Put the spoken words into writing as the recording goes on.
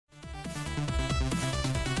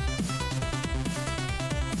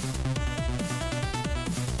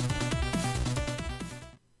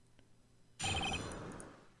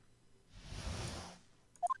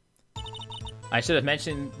I should have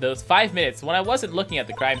mentioned those 5 minutes when I wasn't looking at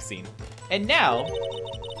the crime scene. And now...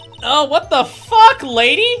 Oh, what the fuck,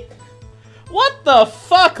 lady? What the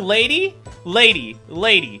fuck, lady? Lady.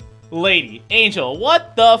 Angel,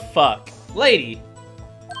 what the fuck? Lady.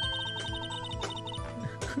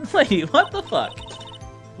 Lady, what the fuck?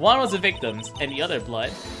 One was the victim's, and the other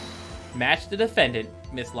blood matched the defendant,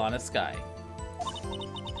 Miss Lana Sky.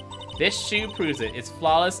 This shoe proves it. It's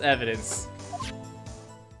flawless evidence.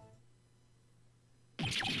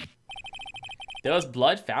 There was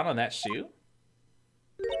blood found on that shoe?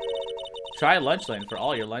 Try Lunchland for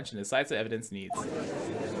all your lunch and decisive evidence needs.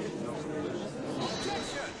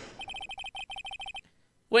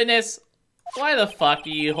 Witness, why the fuck are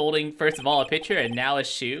you holding, first of all, a picture and now a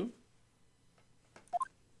shoe?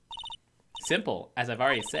 Simple, as I've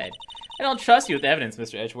already said. I don't trust you with evidence,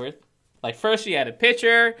 Mr. Edgeworth. Like, first she had a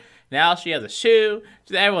picture, now she has a shoe.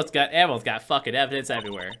 Everyone's got fucking evidence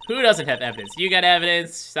everywhere. Who doesn't have evidence? You got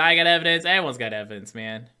evidence, I got evidence, everyone's got evidence,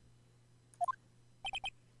 man.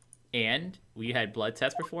 And we had blood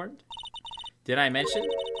tests performed. Did I mention?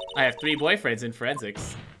 I have 3 boyfriends in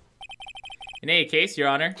forensics. In any case, Your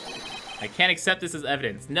Honor, I can't accept this as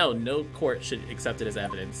evidence. No court should accept it as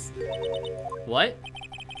evidence. What?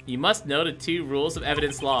 You must know the 2 rules of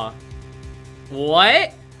evidence law.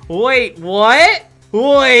 What? Wait, what?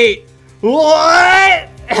 Wait, what?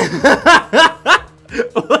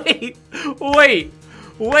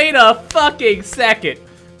 Wait a fucking second.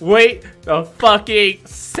 Wait a fucking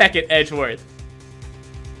second, Edgeworth.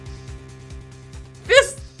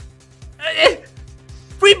 This...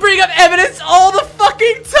 we bring up evidence all the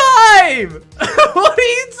fucking time! What are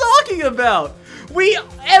you talking about?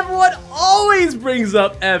 Everyone always brings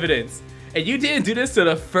up evidence. And you didn't do this to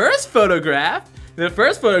the first photograph. The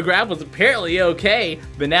first photograph was apparently okay,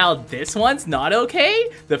 but now this one's not okay?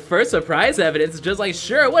 The first surprise evidence is just like,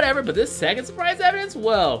 sure, whatever, but this second surprise evidence?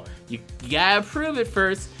 Well, you gotta prove it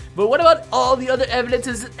first. But what about all the other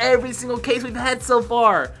evidences in every single case we've had so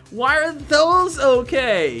far? Why are those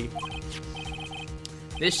okay?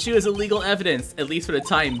 This shoe is illegal evidence, at least for the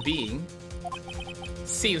time being.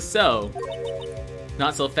 Seems so.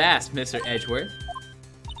 Not so fast, Mr. Edgeworth.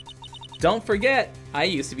 Don't forget, I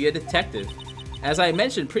used to be a detective. As I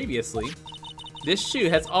mentioned previously, this shoe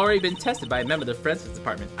has already been tested by a member of the forensics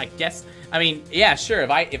department. I mean, yeah, sure,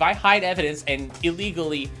 if I hide evidence and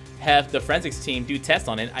illegally have the forensics team do tests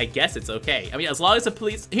on it, I guess it's okay. I mean, as long as the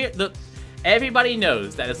police, everybody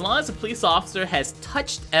knows that as long as a police officer has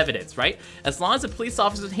touched evidence, right? As long as a police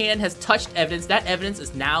officer's hand has touched evidence, that evidence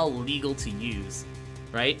is now legal to use,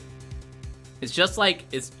 right? It's just like,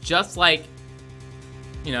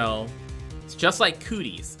 you know, it's just like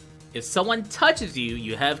cooties. If someone touches you,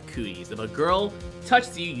 you have cooties. If a girl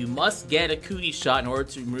touches you, you must get a cootie shot in order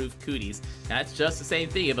to remove cooties. That's just the same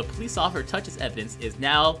thing. If a police officer touches evidence, it is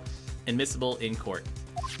now admissible in court.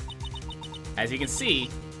 As you can see,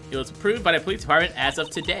 it was approved by the police department as of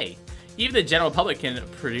today. Even the general public can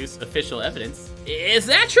produce official evidence. Is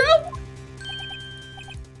that true?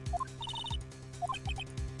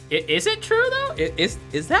 Is it true though?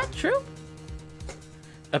 Is that true?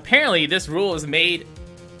 Apparently this rule was made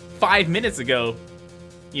 5 minutes ago,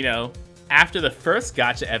 you know, after the first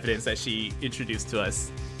gotcha evidence that she introduced to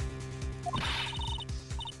us.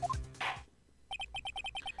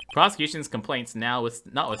 Prosecution's complaints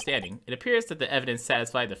notwithstanding, it appears that the evidence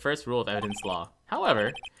satisfied the first rule of evidence law. However,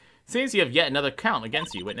 it seems you have yet another count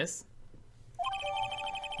against you, witness.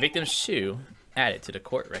 Victim's shoe added to the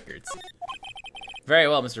court records. Very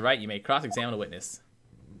well, Mr. Wright, you may cross-examine a witness.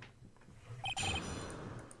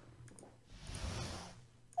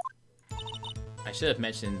 I should have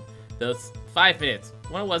mentioned those 5 minutes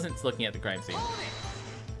when I wasn't looking at the crime scene.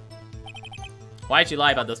 Why'd you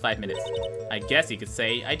lie about those 5 minutes? I guess you could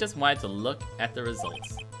say I just wanted to look at the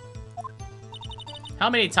results. How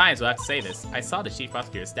many times will I have to say this? I saw the chief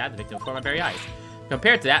prosecutor stab the victim before my very eyes.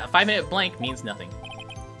 Compared to that, a 5-minute blank means nothing.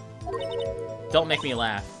 Don't make me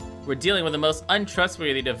laugh. We're dealing with the most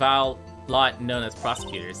untrustworthy devout lot known as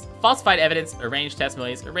prosecutors. Falsified evidence, arranged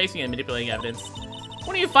testimonies, erasing and manipulating evidence.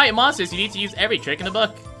 When you fight monsters, you need to use every trick in the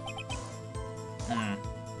book.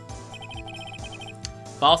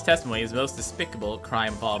 False testimony is the most despicable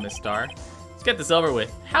crime of all, Miss Starr. Let's get this over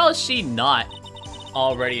with. How is she not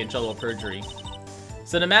already in trouble with perjury?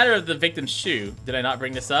 So the matter of the victim's shoe, did I not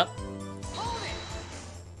bring this up?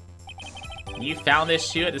 You found this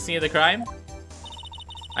shoe at the scene of the crime?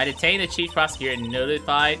 I detained the chief prosecutor and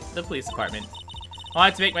notified the police department. I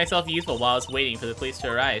wanted to make myself useful while I was waiting for the police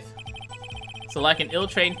to arrive. So like an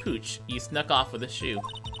ill-trained pooch, you snuck off with a shoe.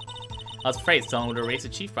 I was afraid someone would erase the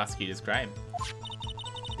chief prosecutor's crime.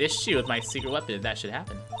 This shoe is my secret weapon if that should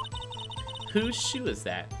happen. Whose shoe is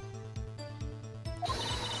that?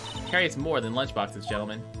 Carries more than lunchboxes,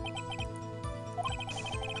 gentlemen.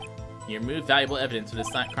 You removed valuable evidence from this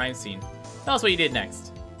crime scene. Tell us what you did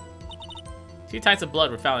next. 2 types of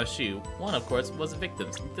blood were found in a shoe. One, of course, was the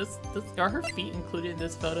victim's. Are her feet included in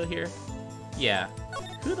this photo here? Yeah.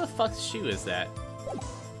 Who the fuck's shoe is that?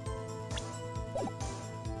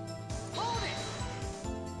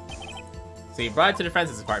 So you brought it to the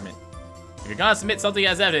forensics department. If you're gonna submit something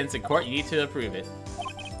as evidence in court, you need to approve it.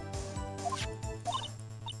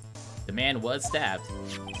 The man was stabbed.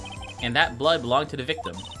 And that blood belonged to the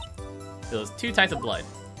victim. There was 2 types of blood.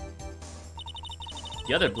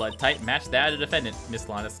 The other blood type matched that of the defendant, Miss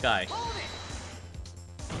Lana Sky.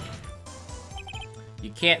 You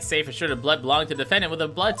can't say for sure the blood belonged to the defendant with a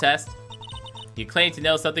blood test. You claim to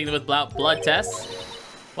know something about blood tests?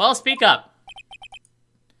 Well, speak up.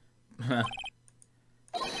 You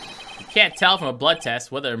can't tell from a blood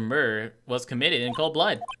test whether a murder was committed in cold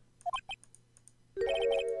blood.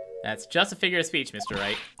 That's just a figure of speech, Mr.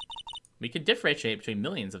 Wright. We can differentiate between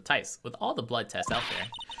millions of types with all the blood tests out there,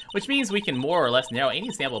 which means we can more or less narrow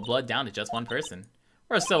any sample of blood down to just one person.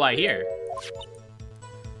 Or so I hear.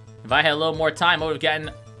 If I had a little more time, I would have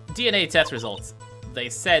gotten DNA test results. They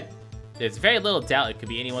said there's very little doubt it could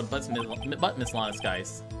be anyone but Miss Lana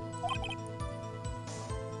Skies.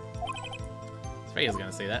 I was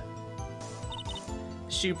gonna say that.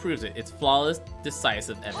 The shoe proves it. It's flawless,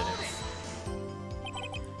 decisive evidence.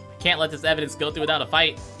 Can't let this evidence go through without a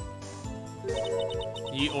fight.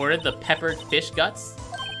 You ordered the peppered fish guts?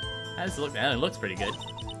 That looks pretty good.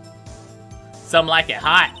 Some like it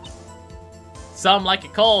hot. Some like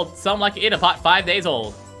it cold. Some like it in a pot 5 days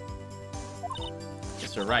old.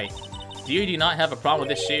 Mr. Wright, do not have a problem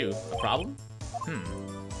with this shoe? A problem?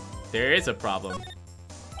 There is a problem.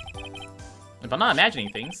 If I'm not imagining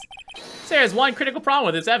things, there's one critical problem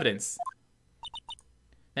with this evidence.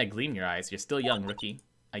 That gleam in your eyes. You're still young, rookie.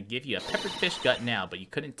 I give you a peppered fish gut now, but you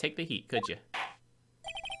couldn't take the heat, could you?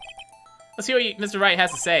 Let's hear what Mr. Wright has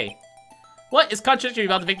to say. What is contradictory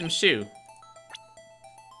about the victim's shoe?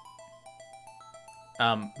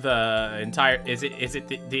 The entire... Is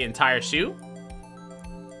it the entire shoe?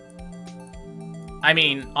 I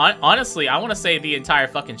mean, honestly, I want to say the entire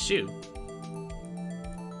fucking shoe.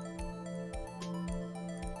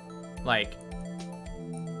 Like...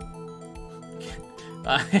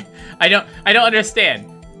 I don't understand.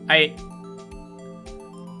 I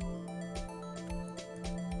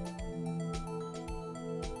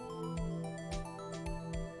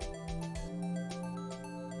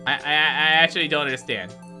actually don't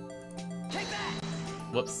understand.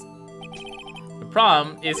 Whoops. The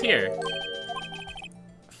problem is here.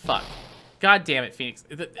 Fuck. God damn it, Phoenix.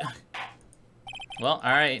 Well,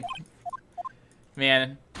 alright.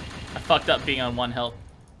 Man, I fucked up being on 1 health.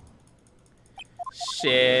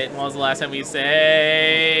 Shit, when was the last time we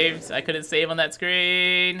saved? I couldn't save on that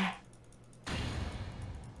screen.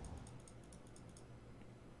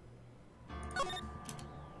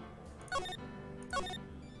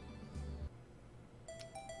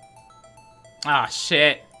 Ah,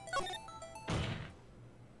 shit.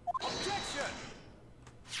 Objection!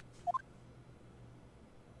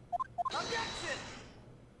 Objection!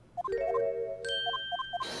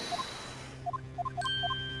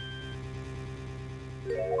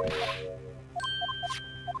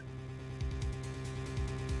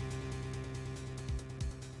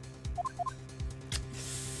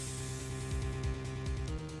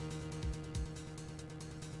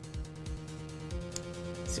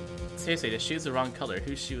 Seriously, the shoe's the wrong color.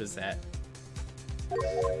 Whose shoe is that?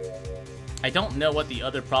 I don't know what the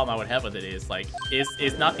other problem I would have with it is. Like,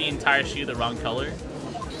 is not the entire shoe the wrong color?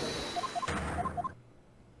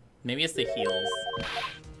 Maybe it's the heels.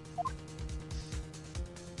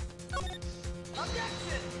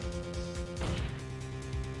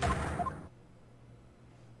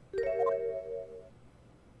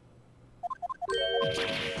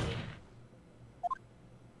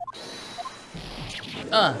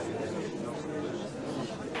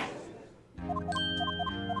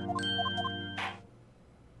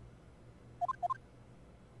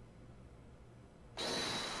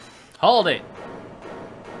 Hold it.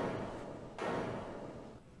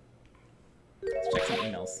 Let's check some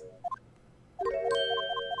emails.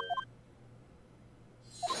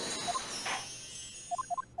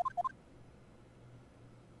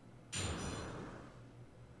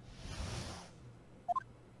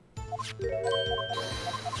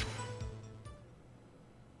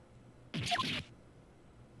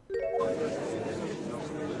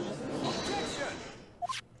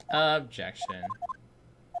 Objection.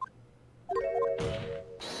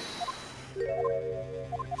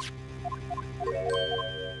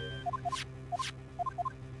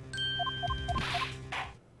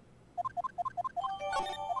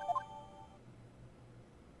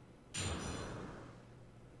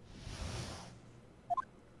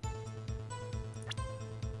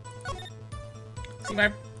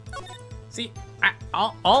 See,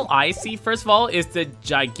 all I see, first of all, is the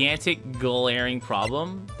gigantic glaring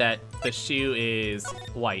problem that the shoe is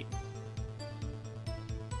white.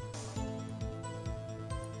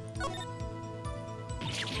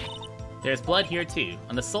 There's blood here too.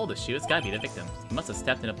 On the sole of the shoe, it's gotta be the victim. He must have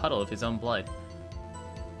stepped in a puddle of his own blood.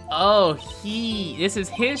 Oh, this is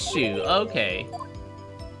his shoe. Okay.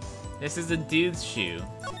 This is the dude's shoe.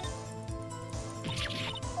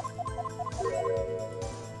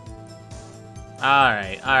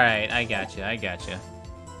 Alright, I gotcha.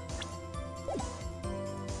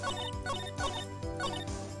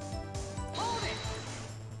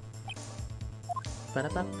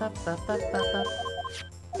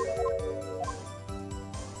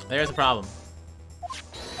 There's a problem.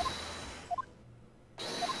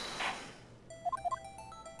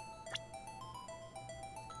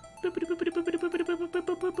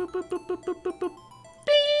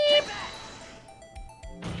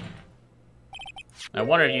 I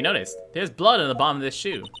wonder if you noticed. There's blood in the bottom of this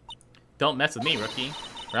shoe. Don't mess with me, rookie.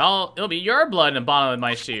 Or it'll be your blood in the bottom of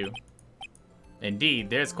my shoe. Indeed,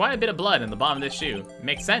 there's quite a bit of blood in the bottom of this shoe. It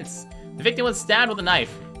makes sense. The victim was stabbed with a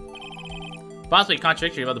knife. Possibly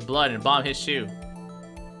contradictory about the blood in the bottom of his shoe.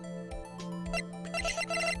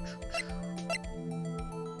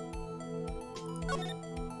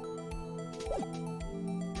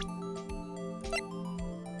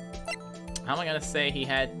 How am I gonna say he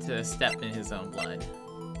had to step in his own blood?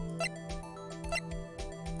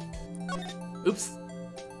 Oops.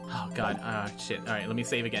 Oh god, shit. Alright, let me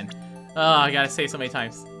save again. Oh, I gotta save so many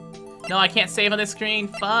times. No, I can't save on this screen.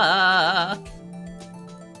 Fuck.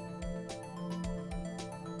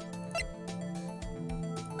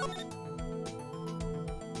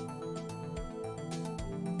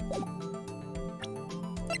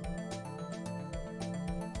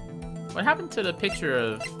 What happened to the picture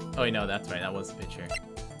of... Oh, wait, no, that's right. That was the picture.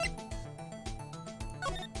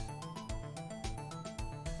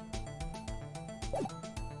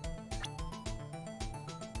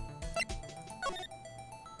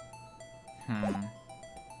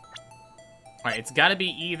 Alright, it's gotta be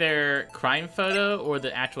either crime photo or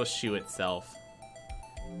the actual shoe itself.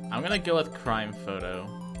 I'm gonna go with crime photo.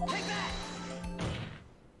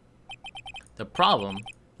 The problem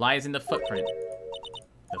lies in the footprint.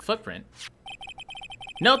 The footprint?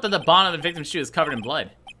 Note that the bottom of the victim's shoe is covered in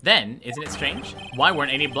blood. Then, isn't it strange? Why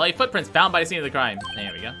weren't any bloody footprints found by the scene of the crime?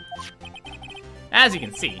 There we go. As you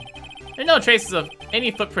can see, there are no traces of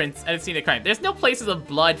any footprints at the scene of the crime. There's no places of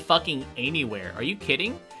blood fucking anywhere. Are you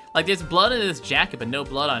kidding? Like, there's blood in this jacket, but no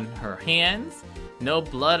blood on her hands, no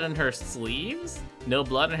blood on her sleeves, no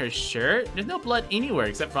blood on her shirt. There's no blood anywhere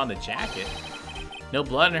except for on the jacket. No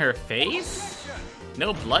blood on her face?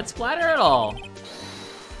 No blood splatter at all.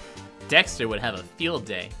 Dexter would have a field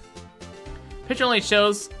day. Picture only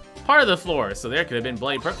shows part of the floor, so there could have been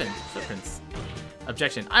bloody footprints.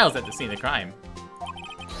 Objection, I was at the scene of the crime.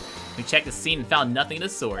 We checked the scene and found nothing of the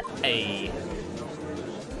sort. Hey.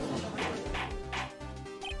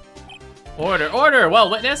 Order! Well,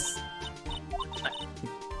 witness!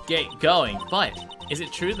 Get going, but is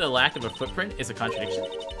it true the lack of a footprint is a contradiction?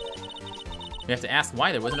 We have to ask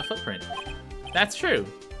why there wasn't a footprint. That's true.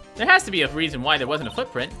 There has to be a reason why there wasn't a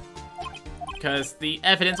footprint. Because the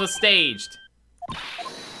evidence was staged.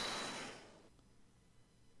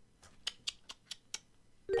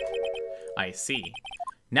 I see.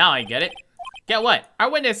 Now I get it. Get what?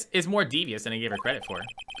 Our witness is more devious than I gave her credit for.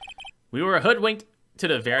 We were hoodwinked to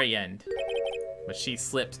the very end. But she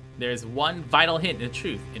slipped. There's one vital hint of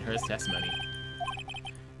truth in her testimony.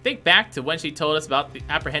 Think back to when she told us about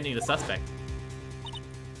apprehending the suspect.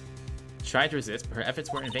 Tried to resist, but her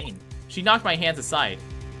efforts were in vain. She knocked my hands aside,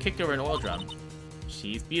 kicked over an oil drum.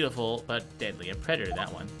 She's beautiful, but deadly. A predator,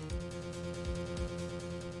 that one.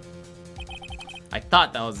 I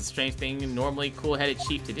thought that was a strange thing a normally cool-headed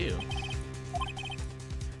chief to do.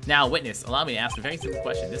 Now, witness, allow me to ask a very simple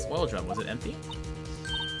question. This oil drum, was it empty?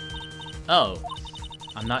 Oh,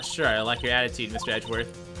 I'm not sure. I like your attitude, Mr.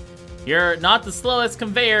 Edgeworth. You're not the slowest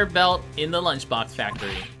conveyor belt in the lunchbox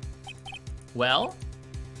factory. Well,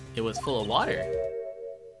 it was full of water.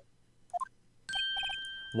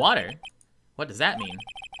 Water? What does that mean?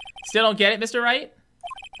 Still don't get it, Mr. Wright?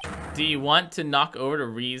 Do you want to knock over the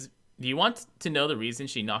reason? Do you want to know the reason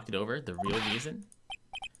she knocked it over? The real reason?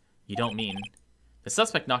 You don't mean. The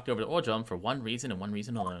suspect knocked over the oil drum for one reason and one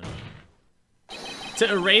reason alone.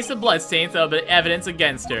 To erase the bloodstains of the evidence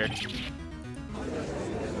against her.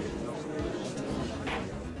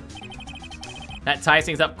 That ties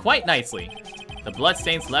things up quite nicely. The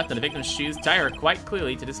bloodstains left on the victim's shoes tie her quite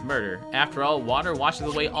clearly to this murder. After all, water washes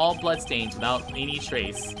away all bloodstains without any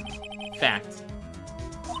trace. Fact.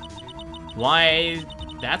 Why,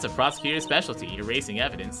 that's a prosecutor's specialty, erasing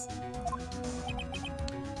evidence.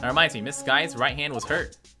 That reminds me, Miss Sky's right hand was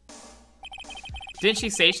hurt. Didn't she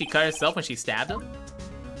say she cut herself when she stabbed him?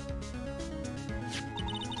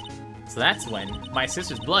 So that's when my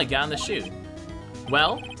sister's blood got on the shoe.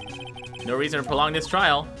 Well, no reason to prolong this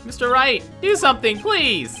trial. Mr. Wright, do something,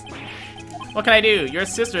 please! What can I do? Your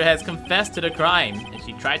sister has confessed to the crime, and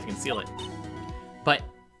she tried to conceal it. But,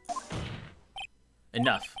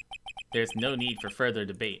 enough. There's no need for further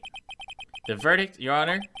debate. The verdict, Your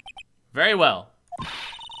Honor? Very well.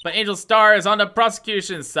 But Angel Star is on the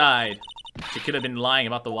prosecution's side. She could have been lying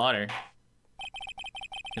about the water.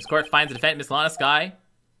 This court finds the defendant, Miss Lana Sky.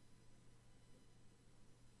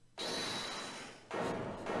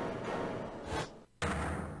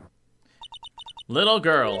 Little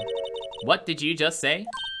girl, what did you just say?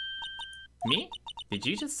 Me? Did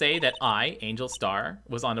you just say that I, Angel Star,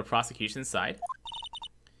 was on the prosecution's side?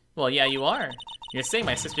 Well, yeah, you are. You're saying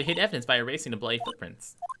my sister hid evidence by erasing the bloody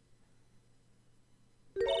footprints.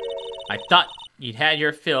 I thought you'd had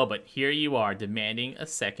your fill, but here you are, demanding a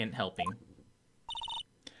second helping.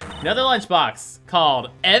 Another lunchbox called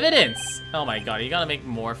Evidence. Oh my god, are you gonna make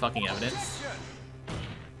more fucking evidence?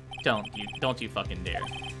 Don't you fucking dare.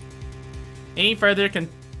 Any further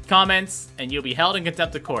comments, and you'll be held in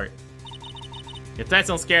contempt of court. Your threats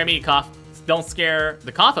don't scare me, don't scare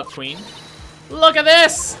the cough-up queen. Look at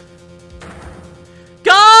this!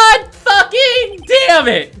 God fucking damn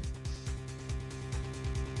it!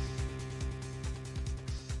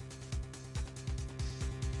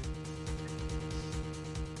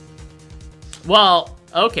 Well,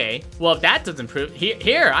 okay. Well, if that doesn't prove...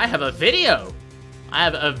 Here, I have a video. I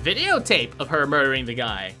have a videotape of her murdering the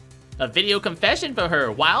guy. A video confession for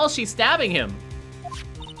her while she's stabbing him.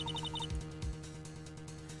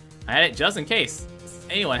 I had it just in case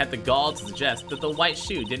anyone had the gall to suggest that the white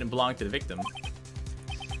shoe didn't belong to the victim.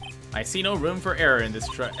 I see no room for error in this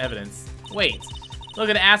evidence. Wait, look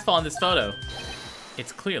at the asphalt in this photo.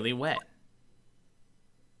 It's clearly wet.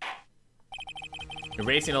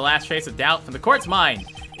 Erasing the last trace of doubt from the court's mind.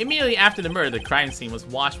 Immediately after the murder, the crime scene was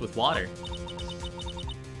washed with water.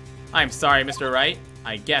 I'm sorry, Mr. Wright.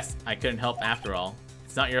 I guess I couldn't help after all.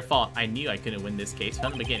 It's not your fault. I knew I couldn't win this case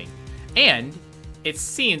from the beginning. And it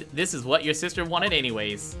seemed this is what your sister wanted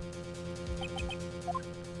anyways.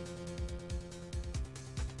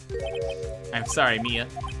 I'm sorry, Mia.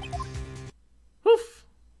 Woof.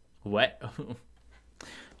 Wet.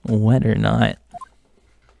 Wet or not.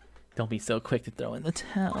 Don't be so quick to throw in the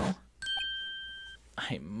towel.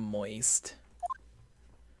 I'm moist.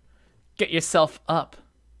 Get yourself up.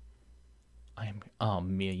 Oh,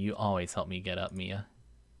 Mia, you always help me get up, Mia.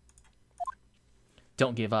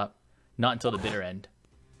 Don't give up. Not until the bitter end.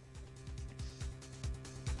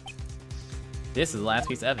 This is the last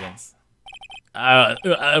piece of evidence. I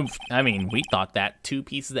mean, we thought that 2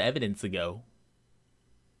 pieces of evidence ago.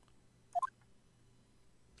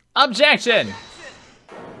 Objection!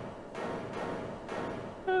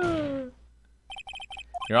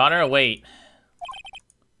 Your Honor, wait.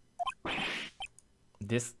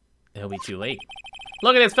 It'll be too late.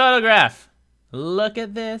 Look at this photograph! Look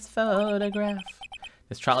at this photograph.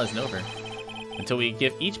 This trial isn't over until we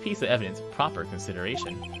give each piece of evidence proper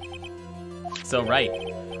consideration. So, right,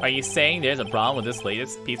 are you saying there's a problem with this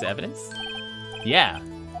latest piece of evidence? Yeah.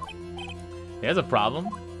 There's a problem.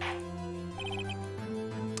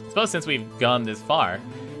 I suppose since we've gone this far,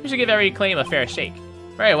 we should give every claim a fair shake.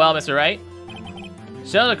 Very well, Mr. Wright.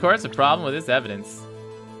 Show the courts the problem with this evidence.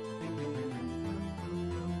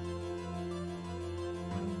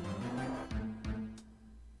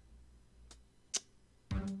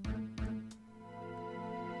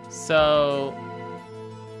 So,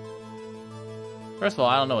 first of all,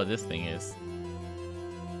 I don't know what this thing is.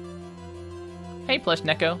 Hey, Plush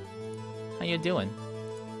Neko, how you doing?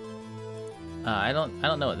 I don't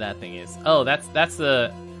know what that thing is. Oh, that's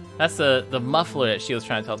the muffler that she was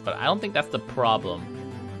trying to tell us about. I don't think that's the problem.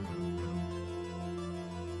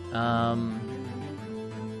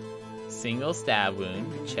 Single stab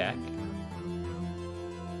wound, check.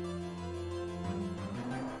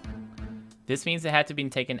 This means it had to be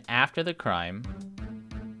taken after the crime.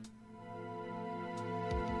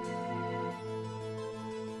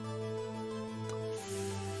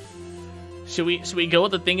 Should we go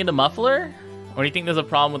with the thing in the muffler? Or do you think there's a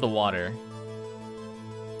problem with the water?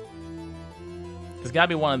 There's gotta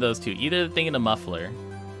be one of those two. Either the thing in the muffler.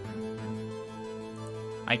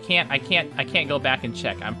 I can't go back and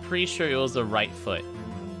check. I'm pretty sure it was the right foot.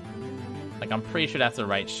 Like, I'm pretty sure that's the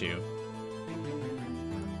right shoe.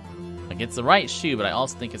 Like, it's the right shoe, but I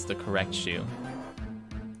also think it's the correct shoe.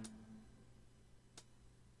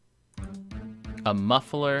 A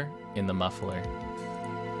muffler in the muffler.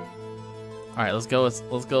 All right, let's go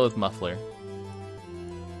with muffler.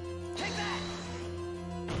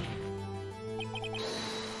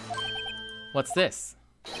 What's this?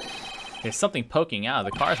 There's something poking out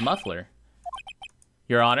of the car's muffler.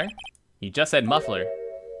 Your Honor, you just said muffler.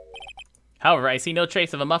 However, I see no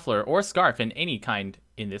trace of a muffler or scarf in any kind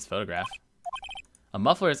in this photograph. A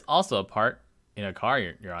muffler is also a part in a car,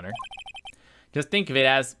 Your Honor. Just think of it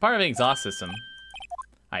as part of an exhaust system.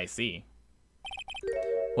 I see.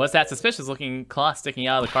 What's that suspicious looking cloth sticking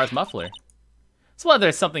out of the car's muffler? So what if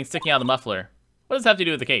there's something sticking out of the muffler? What does that have to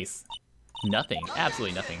do with the case? Nothing.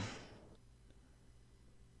 Absolutely nothing.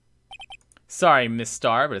 Sorry, Miss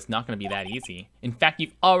Starr, but it's not going to be that easy. In fact,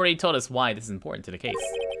 you've already told us why this is important to the case.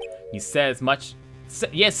 You said as much.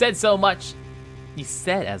 You said so much. You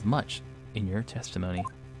said as much in your testimony.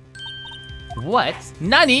 What?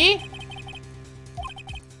 Nani?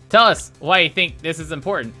 Tell us why you think this is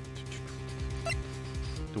important.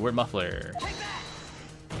 The word muffler.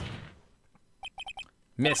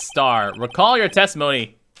 Miss Starr, recall your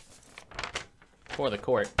testimony for the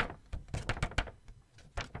court.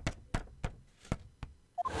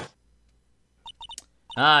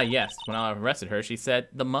 Ah, yes. When I arrested her, she said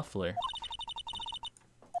the muffler.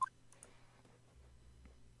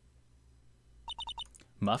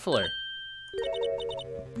 Muffler.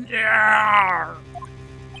 Yeah.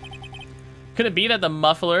 Could it be that the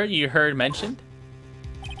muffler you heard mentioned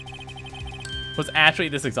was actually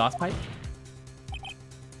this exhaust pipe?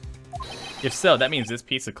 If so, that means this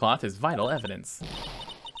piece of cloth is vital evidence.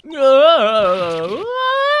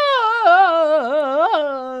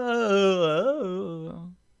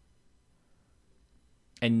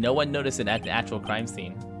 And no one noticed it at the actual crime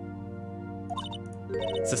scene.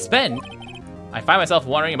 Suspend? I find myself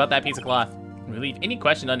wondering about that piece of cloth. We leave any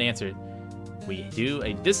question unanswered. We do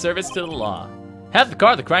a disservice to the law. Have the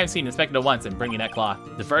car at the crime scene inspected at once and bring in that cloth.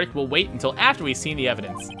 The verdict will wait until after we've seen the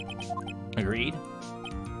evidence. Agreed?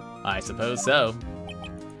 I suppose so.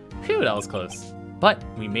 Phew, that was close. But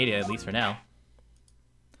we made it, at least for now.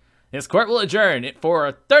 This court will adjourn it for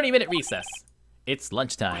a 30-minute recess. It's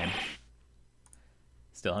lunchtime.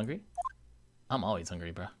 Still hungry? I'm always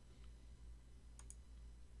hungry, bro.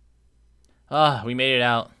 Ah, we made it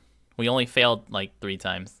out. We only failed like 3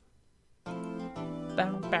 times.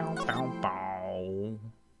 Bow, bow, bow, bow.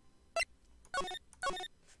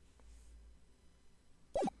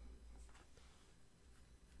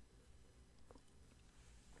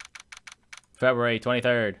 February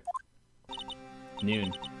 23rd.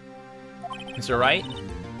 Noon. Mr. Wright?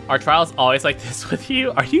 Are trials always like this with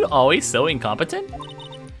you? Are you always so incompetent?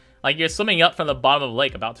 Like you're swimming up from the bottom of the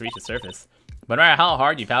lake about to reach the surface. But no matter how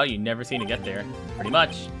hard you paddle, you never seem to get there. Pretty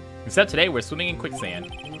much. Except today, we're swimming in quicksand.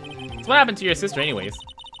 So what happened to your sister anyways?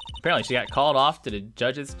 Apparently she got called off to the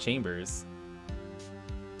judge's chambers.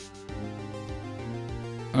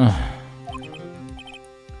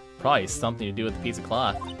 Probably something to do with the piece of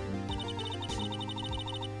cloth.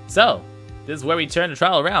 So, this is where we turn the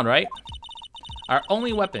trial around, right? Our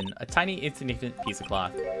only weapon, a tiny insignificant piece of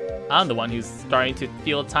cloth. I'm the one who's starting to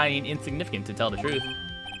feel tiny and insignificant, to tell the truth.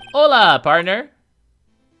 Hola, partner!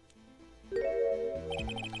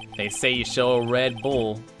 They say you show a red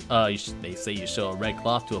bull. They say you show a red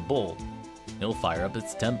cloth to a bull. It'll fire up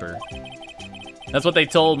its temper. That's what they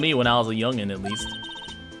told me when I was a youngin', at least.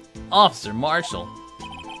 Officer Marshall.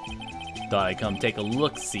 Thought I'd come take a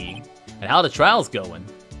look-see at how the trial's going.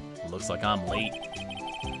 Looks like I'm late.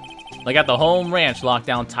 I got the home ranch locked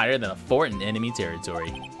down tighter than a fort in enemy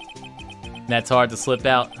territory. That's hard to slip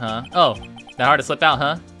out, huh? Oh, that hard to slip out,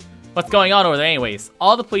 huh? What's going on over there anyways?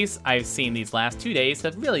 All the police I've seen these last 2 days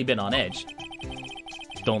have really been on edge.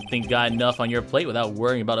 Don't think you got enough on your plate without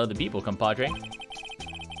worrying about other people, compadre.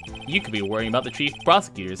 You could be worrying about the chief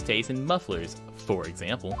prosecutor's taste in mufflers, for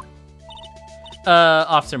example.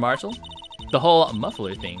 Officer Marshall? The whole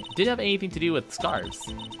muffler thing didn't have anything to do with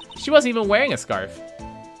scarves. She wasn't even wearing a scarf.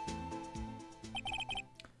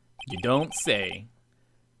 You don't say.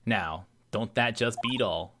 Now, don't that just beat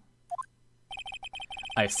all?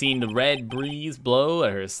 I've seen the red breeze blow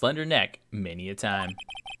at her slender neck many a time.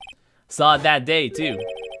 Saw it that day, too.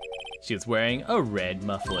 She was wearing a red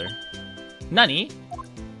muffler. Nani?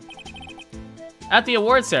 At the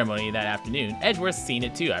award ceremony that afternoon, Edgeworth's seen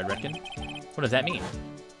it too, I reckon. What does that mean?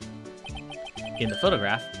 In the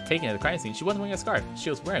photograph taken at the crime scene, she wasn't wearing a scarf. She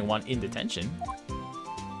was wearing one in detention.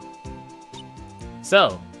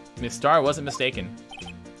 So, Miss Starr wasn't mistaken.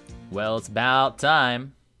 Well, it's about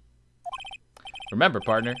time. Remember,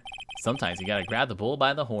 partner, sometimes you gotta grab the bull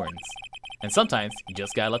by the horns. And sometimes you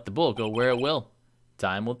just gotta let the bull go where it will.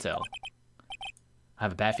 Time will tell. I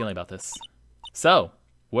have a bad feeling about this. So,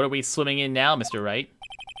 what are we swimming in now, Mr. Wright?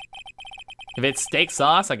 If it's steak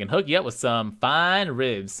sauce, I can hook you up with some fine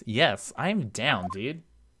ribs. Yes, I'm down, dude.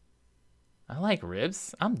 I like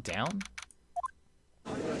ribs. I'm down.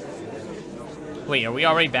 Wait, are we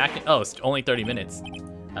already back? Oh, it's only 30 minutes.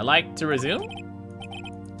 I'd like to resume?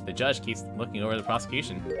 The judge keeps looking over the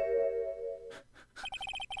prosecution.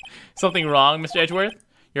 Something wrong, Mr. Edgeworth?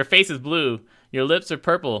 Your face is blue. Your lips are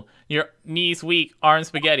purple. Your knees weak. Arms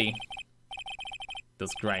spaghetti.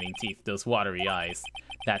 Those grinding teeth. Those watery eyes.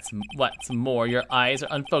 That's what's more. Your eyes are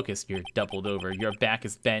unfocused. You're doubled over. Your back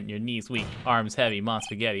is bent. Your knees weak. Arms heavy. Mom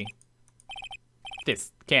spaghetti.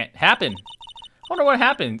 This can't happen. I wonder what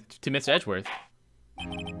happened to Mr. Edgeworth.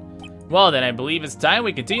 Well then, I believe it's time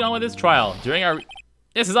we continue on with this trial. During our...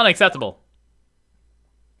 This is unacceptable.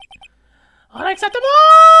 Unacceptable!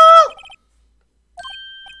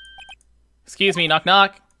 Excuse me, knock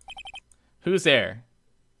knock. Who's there?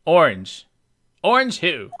 Orange. Orange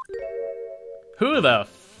who? Who the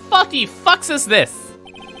fucks is this?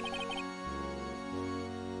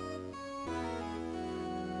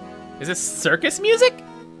 Is this circus music?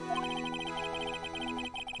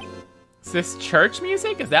 Is this church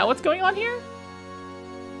music? Is that what's going on here?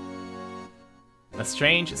 A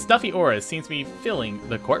strange, stuffy aura seems to be filling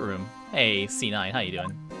the courtroom. Hey, C9, how you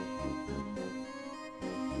doing?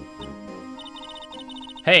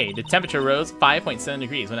 Hey, the temperature rose 5.7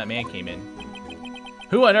 degrees when that man came in.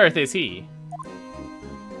 Who on earth is he?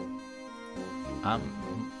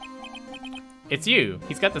 It's you.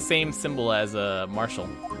 He's got the same symbol as Marshall.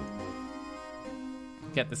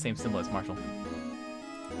 He's got the same symbol as Marshall.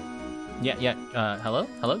 Yeah. Hello?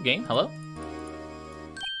 Hello, game? Hello?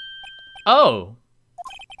 Oh!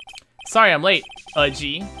 Sorry I'm late,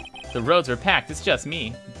 Udgy. The roads were packed, it's just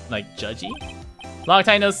me. Like, judgy? Long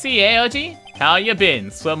time no see, eh, Udgy? How you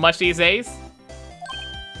been? Swim much these days?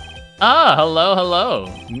 Ah,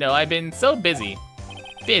 hello. No, I've been so busy.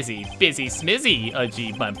 Busy smizzy,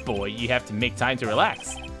 Udgy, my boy. You have to make time to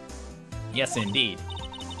relax. Yes, indeed.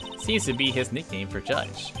 Seems to be his nickname for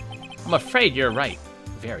Judge. I'm afraid you're right.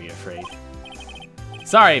 Very afraid.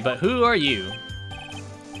 Sorry, but who are you?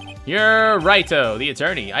 You're Righto, the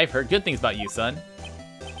attorney. I've heard good things about you, son.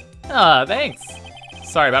 Ah, thanks.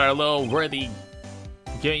 Sorry about our little worthy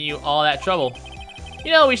giving you all that trouble.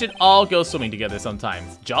 You know, we should all go swimming together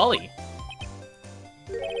sometimes. Jolly.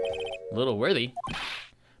 Little worthy.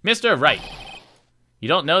 Mr. Wright. You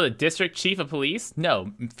don't know the district chief of police?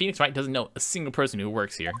 No, Phoenix Wright doesn't know a single person who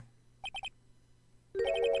works here.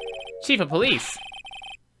 Chief of police.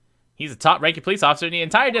 He's the top-ranking police officer in the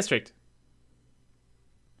entire district.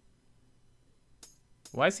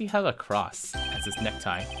 Why does he have a cross as his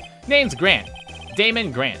necktie? Name's Grant.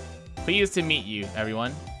 Damon Grant. Pleased to meet you,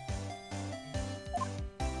 everyone.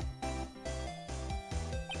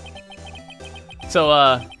 So,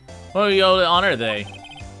 what do we owe to honor today?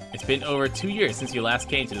 It's been over 2 years since you last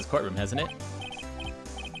came to this courtroom, hasn't it?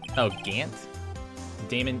 Oh, Gant?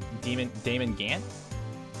 Damon Gant?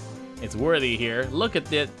 It's worthy here. Look at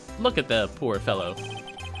the poor fellow.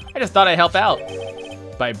 I just thought I'd help out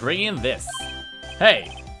by bringing this.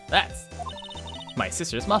 Hey, that's my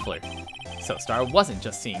sister's muffler. So Star wasn't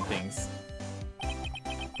just seeing things.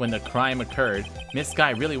 When the crime occurred, Miss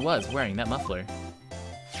Sky really was wearing that muffler.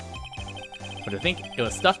 But to think it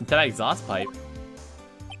was stuffed into that exhaust pipe.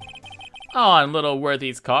 On little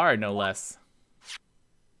Worthy's car, no less.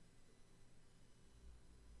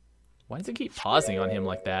 Why does it keep pausing on him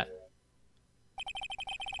like that?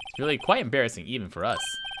 It's really quite embarrassing even for us.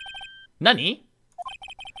 Nani?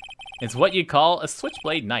 It's what you call a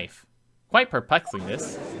switchblade knife. Quite perplexing,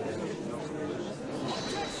 this.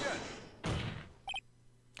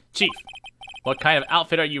 Chief, what kind of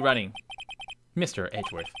outfit are you running? Mr.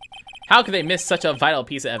 Edgeworth, how could they miss such a vital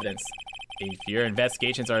piece of evidence? If your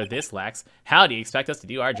investigations are this lax, how do you expect us to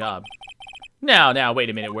do our job? Now, wait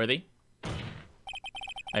a minute, Worthy.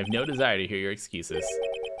 I have no desire to hear your excuses.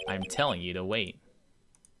 I'm telling you to wait.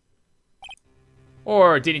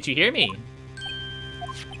 Or didn't you hear me?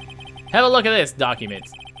 Have a look at this document,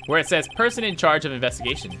 where it says person in charge of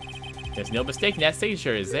investigation. There's no mistaking that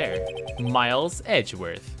signature is there. Miles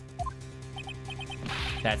Edgeworth.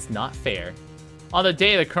 That's not fair. On the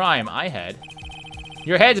day of the crime, I had.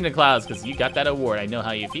 Your head's in the clouds because you got that award, I know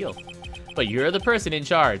how you feel. But you're the person in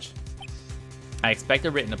charge. I expect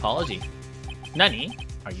a written apology. Nani?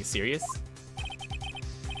 Are you serious?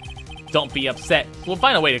 Don't be upset. We'll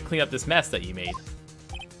find a way to clean up this mess that you made.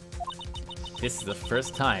 This is the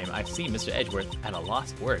first time I've seen Mr. Edgeworth at a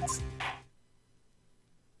loss for words.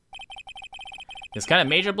 This kind of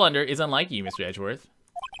major blunder is unlike you, Mr. Edgeworth.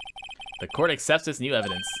 The court accepts this new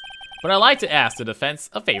evidence, but I'd like to ask the defense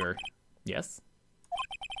a favor. Yes?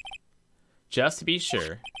 Just to be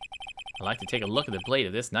sure, I'd like to take a look at the blade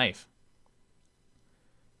of this knife.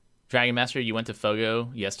 Dragon Master, you went to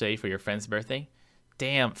Fogo yesterday for your friend's birthday?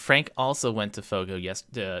 Damn, Frank also went to Fogo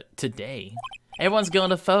today. Everyone's going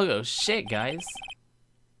to Fogo. Shit, guys.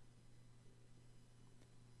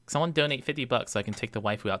 Someone donate $50 so I can take the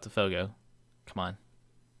waifu out to Fogo. Come on.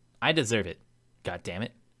 I deserve it. God damn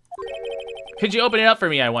it. Could you open it up for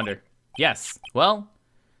me, I wonder? Yes. Well,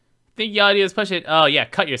 I think the idea is push it. Oh, yeah,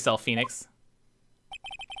 cut yourself, Phoenix.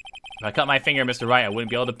 If I cut my finger, Mr. Wright, I wouldn't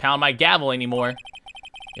be able to pound my gavel anymore.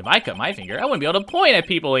 If I cut my finger, I wouldn't be able to point at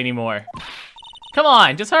people anymore. Come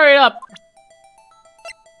on, just hurry up.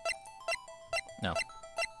 No.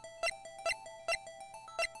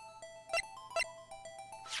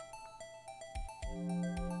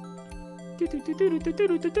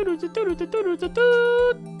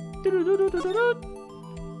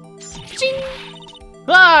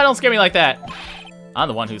 Ah, don't scare me like that. I'm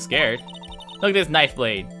the one who's scared. Look at this knife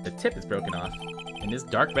blade. The tip is broken off. And this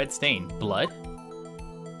dark red stain. Blood?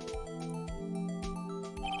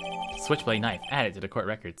 Switchblade knife added to the court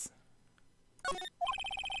records.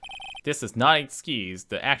 This does not excuse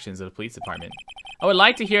the actions of the police department. I would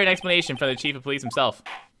like to hear an explanation from the chief of police himself.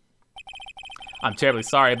 I'm terribly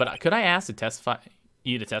sorry, but could I ask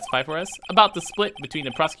you to testify for us about the split between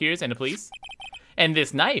the prosecutors and the police? And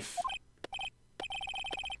this knife.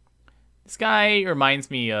 This guy reminds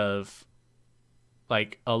me of,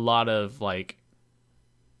 like, a lot of, like,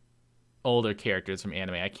 older characters from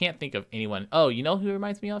anime. I can't think of anyone. Oh, you know who he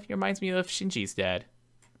reminds me of? He reminds me of Shinji's dad.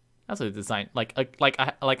 That's what the design, like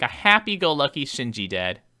a happy-go-lucky Shinji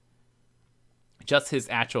dad. Just his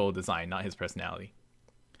actual design, not his personality.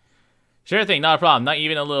 Sure thing, not a problem. Not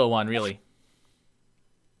even a little one, really.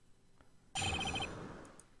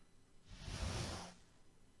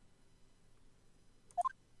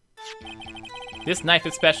 This knife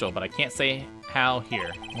is special, but I can't say how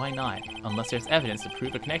here. Why not? Unless there's evidence to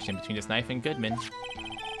prove a connection between this knife and Goodman.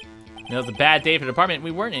 It was a bad day for the department.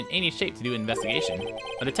 We weren't in any shape to do an investigation.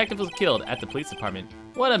 A detective was killed at the police department.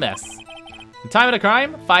 What a mess. The time of the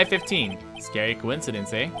crime? 5:15. Scary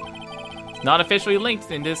coincidence, eh? It's not officially linked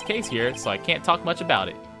in this case here, so I can't talk much about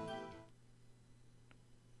it.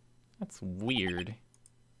 That's weird.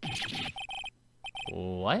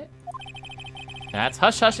 What? That's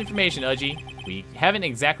hush-hush information, Uji. We haven't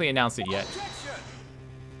exactly announced it yet.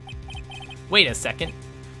 Wait a second.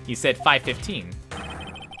 You said 5:15.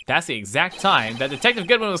 That's the exact time that Detective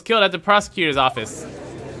Goodwin was killed at the prosecutor's office.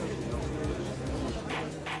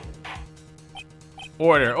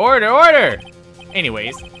 Order, order, order!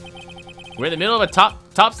 Anyways, we're in the middle of a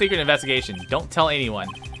top secret investigation. Don't tell anyone.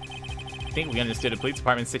 I think we understood the police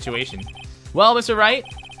department's situation. Well, Mr. Wright,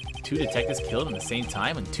 2 detectives killed in the same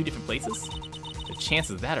time in 2 different places? The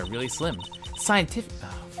chances of that are really slim. Scientific... Oh,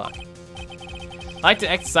 fuck. I'd like to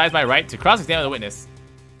exercise my right to cross-examine the witness.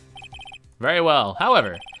 Very well.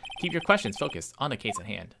 However, keep your questions focused on the case at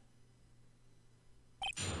hand.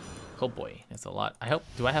 Oh boy, that's a lot. I hope...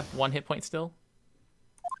 Do I have 1 hit point still?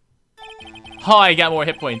 Oh, I got more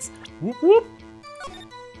hit points. Whoop, whoop.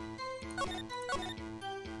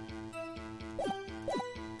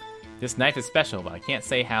 This knife is special, but I can't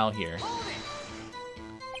say how here.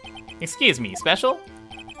 Excuse me, special?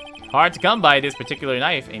 Hard to come by this particular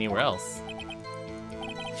knife anywhere else.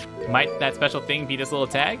 Might that special thing be this little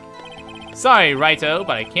tag? Sorry, Righto,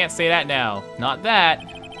 but I can't say that now. Not that.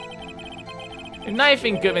 A knife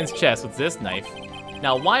in Goodman's chest was this knife.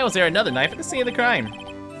 Now, why was there another knife at the scene of the crime?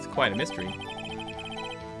 It's quite a mystery.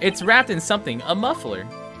 It's wrapped in something, a muffler.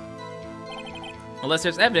 Unless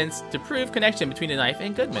there's evidence to prove connection between the knife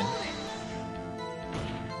and Goodman.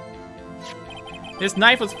 This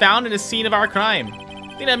knife was found in the scene of our crime.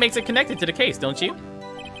 I think that makes it connected to the case, don't you?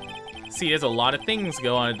 See, there's a lot of things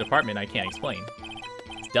go on in the department I can't explain.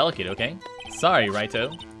 It's delicate, okay? Sorry,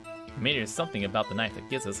 Righto. Maybe there's something about the knife that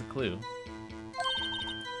gives us a clue.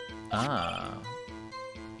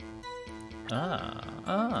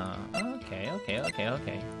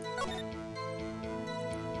 Okay.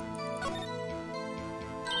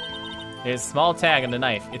 There's a small tag on the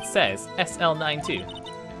knife. It says SL92.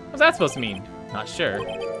 What's that supposed to mean? Not sure.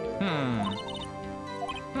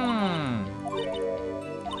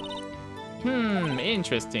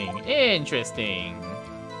 Interesting.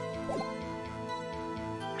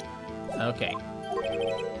 Okay.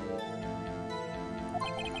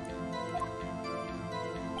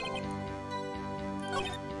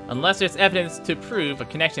 Unless there's evidence to prove a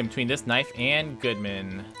connection between this knife and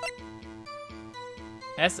Goodman.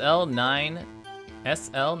 SL9.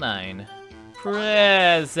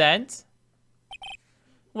 Present.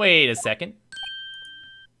 Wait a second.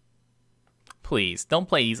 Please, don't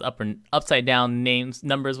play these upside down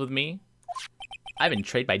numbers with me. I've been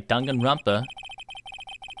betrayed by Danganronpa.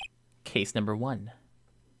 Case number 1.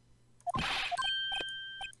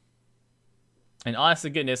 And honest to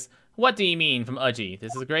goodness, what do you mean from Udgy?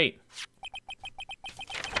 This is great.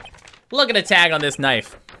 Look at the tag on this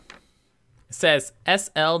knife. It says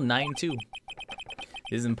SL92.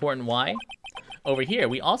 This is important. Why? Over here,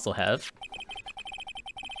 we also have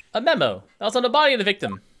a memo that was on the body of the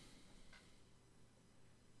victim.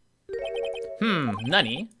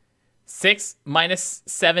 Nani? 6 minus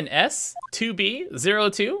 7S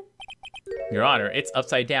 2B02? Your Honor, it's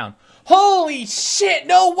upside down. Holy shit,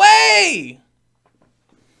 no way!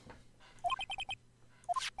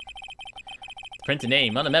 Print a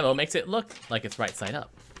name on the memo makes it look like it's right side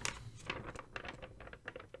up.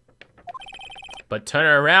 But turn it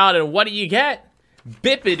around and what do you get?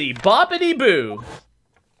 Bippity boppity boo.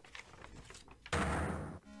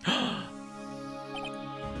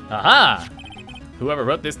 Aha! Whoever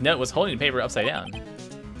wrote this note was holding the paper upside down.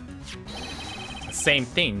 The same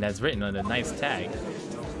thing that's written on the nice tag.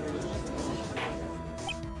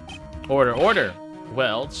 Order, order.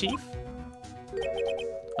 Well, Chief?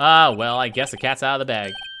 Ah, well, I guess the cat's out of the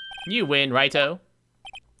bag. You win, righto.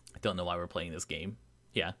 I don't know why we're playing this game.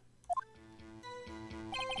 Yeah.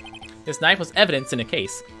 This knife was evidence in a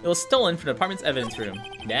case. It was stolen from the department's evidence room.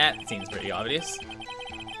 That seems pretty obvious.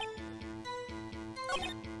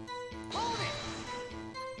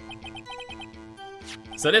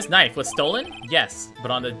 So this knife was stolen? Yes,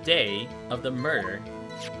 but on the day of the murder.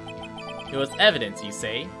 It was evidence, you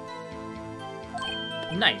say?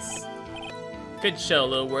 Nice. Good show,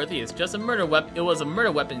 Little Worthy. It's just a murder weapon. It was a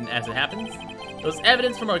murder weapon as it happens. It was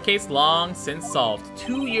evidence from our case long since solved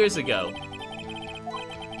 2 years ago.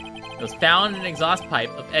 It was found in an exhaust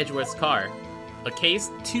pipe of Edgeworth's car. A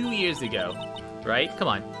case 2 years ago. Right? Come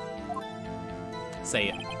on. Say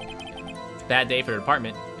it. It's a bad day for the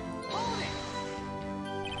department.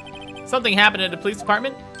 Something happened at the police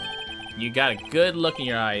department? You got a good look in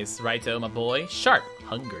your eyes, righto, my boy. Sharp.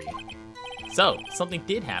 Hungry. So, something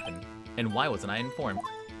did happen. And why wasn't I informed?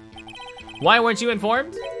 Why weren't you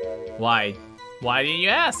informed? Why? Why didn't you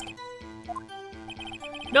ask?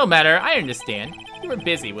 No matter, I understand. You were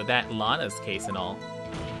busy with that Lana's case and all.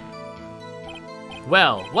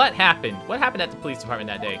 Well, what happened? What happened at the police department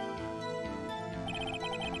that day?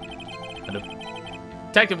 A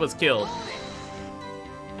detective was killed.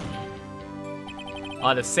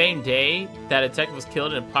 On the same day that a detective was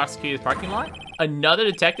killed in a prosecutor's parking lot? Another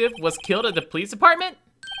detective was killed at the police department?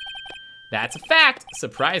 That's a fact.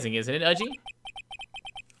 Surprising, isn't it, Udgy? I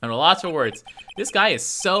don't know, lots of words. This guy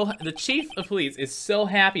is the chief of police is so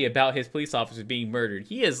happy about his police officers being murdered.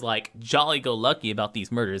 He is like jolly-go-lucky about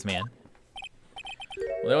these murders, man.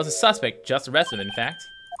 Well, there was a suspect just arrested, in fact.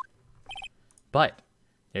 But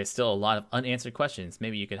there's still a lot of unanswered questions.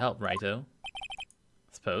 Maybe you could help, righto?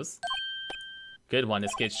 Suppose. Good one,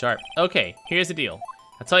 this kid's sharp. Okay, here's the deal.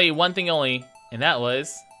 I'll tell you one thing only, and that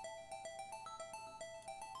was...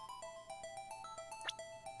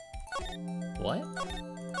 What?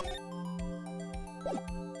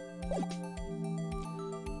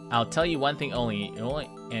 I'll tell you one thing only. I'll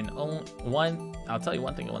tell you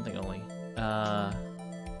one thing and one thing only.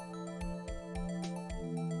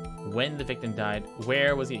 When the victim died,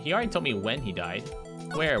 where was he? He already told me when he died.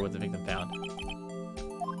 Where was the victim found?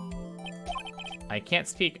 I can't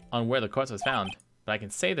speak on where the corpse was found, but I can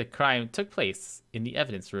say the crime took place in the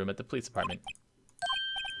evidence room at the police department.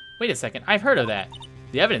 Wait a second, I've heard of that.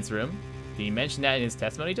 The evidence room? Did he mention that in his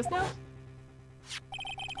testimony just now?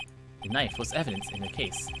 The knife was evidence in the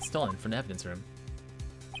case, stolen from the evidence room.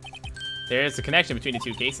 There's a connection between the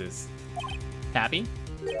two cases. Happy?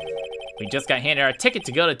 We just got handed our ticket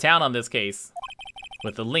to go to town on this case.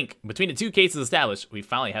 With the link between the two cases established, we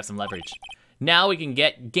finally have some leverage. Now we can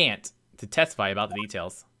get Gant to testify about the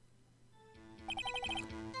details.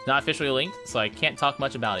 Not officially linked, so I can't talk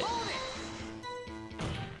much about it.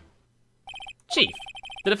 Chief,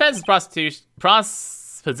 the defense's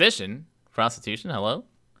proposition, hello?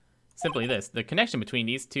 Simply this, the connection between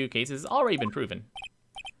these two cases has already been proven.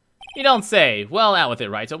 You don't say. Well, out with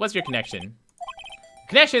it, right? So what's your connection?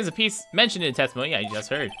 Connection is a piece mentioned in the testimony I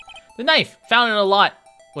just heard. The knife found in a lot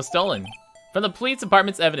was stolen from the police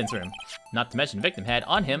department's evidence room. Not to mention the victim had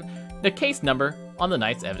on him the case number on the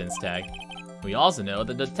knife's evidence tag. We also know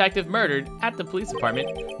that the detective murdered at the police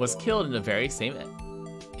department was killed in that very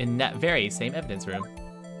same evidence room.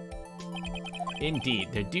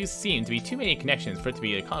 Indeed, there do seem to be too many connections for it to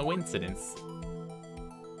be a coincidence.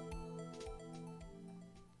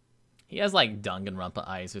 He has like Danganronpa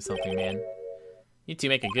eyes or something, man. You two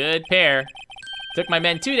make a good pair. Took my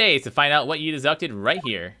men 2 days to find out what you deducted right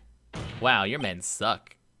here. Wow, your men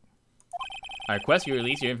suck. I request you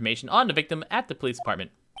release your information on the victim at the police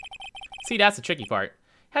department. See, that's the tricky part.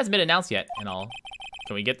 Hasn't been announced yet and all.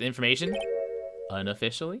 Can we get the information?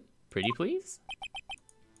 Unofficially? Pretty please?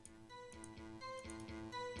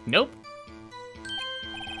 Nope.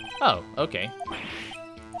 Oh, okay.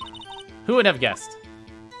 Who would have guessed?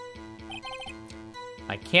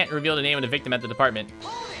 I can't reveal the name of the victim at the department.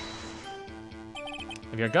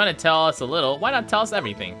 If you're gonna tell us a little, why not tell us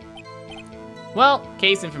everything? Well,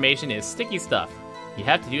 case information is sticky stuff. You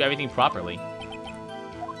have to do everything properly.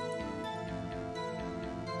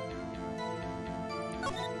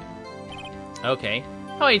 Okay.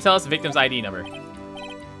 How about you tell us the victim's ID number?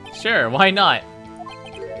 Sure, why not?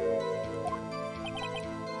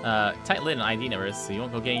 Tight lid on ID numbers, so you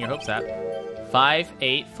won't go getting your hopes up.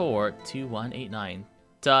 5842189.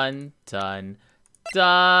 Done, done, done.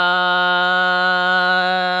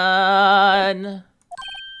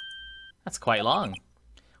 That's quite long.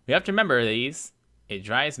 We have to remember these. It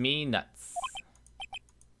drives me nuts.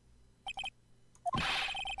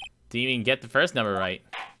 Didn't even get the first number right.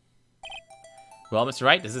 Well, Mr.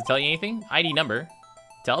 Wright, does this tell you anything? ID number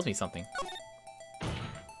tells me something.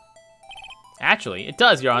 Actually, it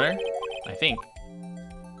does, Your Honor. I think.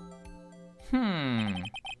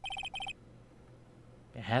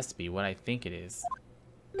 It has to be what I think it is.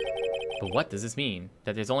 But what does this mean?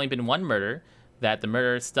 That there's only been one murder, that the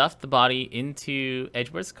murderer stuffed the body into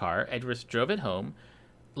Edgeworth's car, Edgeworth drove it home,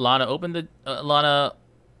 Lana opened up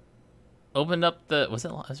the, was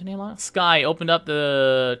her name Lana? Sky opened up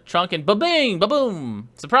the trunk and ba-bing, ba-boom!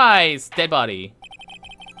 Surprise! Dead body.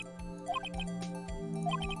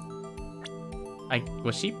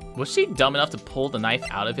 Was she dumb enough to pull the knife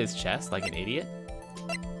out of his chest like an idiot?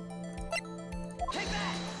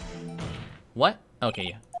 What? Okay,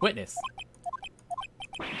 yeah. Witness.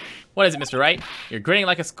 What is it, Mr. Wright? You're grinning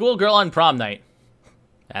like a schoolgirl on prom night.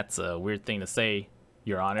 That's a weird thing to say,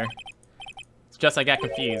 Your Honor. It's just I got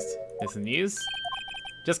confused. This is news?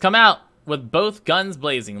 Just come out with both guns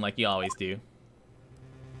blazing like you always do.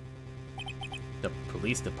 The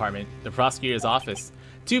police department, the prosecutor's office.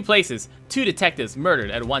 2 places, 2 detectives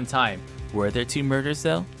murdered at one time. Were there 2 murders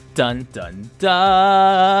though? Dun dun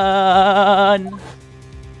dun!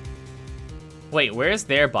 Wait, where's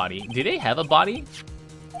their body? Do they have a body?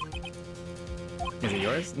 Is it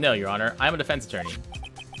yours? No, Your Honor. I'm a defense attorney.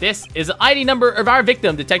 This is the ID number of our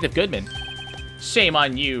victim, Detective Goodman. Shame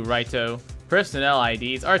on you, Righto. Personnel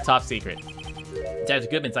IDs are top secret.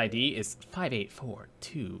 Detective Goodman's ID is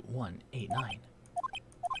 5842189.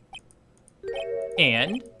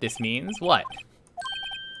 And this means what?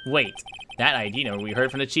 Wait, that ID number we heard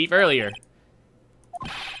from the chief earlier.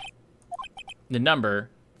 The number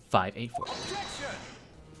 584.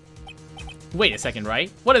 Wait a second,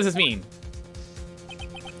 right? What does this mean?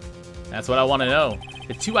 That's what I want to know.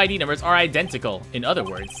 The 2 ID numbers are identical. In other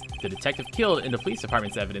words, the detective killed in the police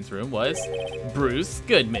department's evidence room was Bruce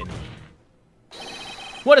Goodman.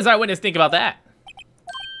 What does our witness think about that?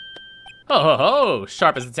 Ho ho ho!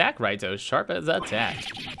 Sharp as attack, Righto. Sharp as attack.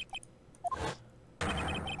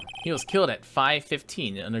 He was killed at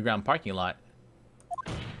 5:15 in an underground parking lot.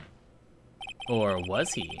 Or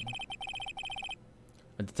was he?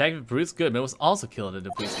 But Detective Bruce Goodman was also killed at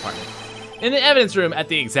the police department in the evidence room at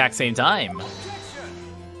the exact same time.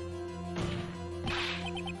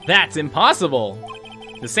 That's impossible!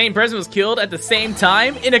 The same person was killed at the same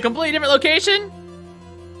time in a completely different location?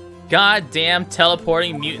 Goddamn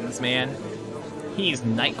teleporting mutants, man. He's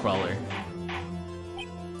Nightcrawler.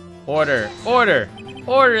 Order, order,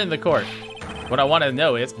 order in the court. What I want to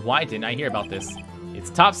know is, why didn't I hear about this? It's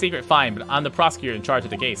top secret, fine, but I'm the prosecutor in charge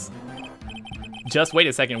of the case. Just wait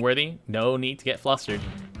a second, Worthy. No need to get flustered.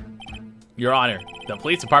 Your Honor, the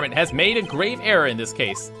police department has made a grave error in this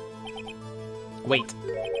case. Wait.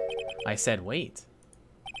 I said wait.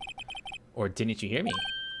 Or didn't you hear me?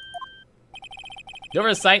 You'll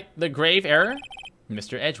recite the grave error?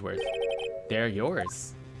 Mr. Edgeworth, they're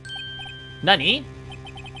yours. Nani?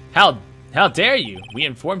 How dare you? We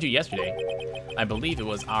informed you yesterday. I believe it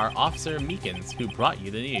was our Officer Meekins who brought you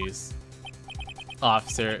the news.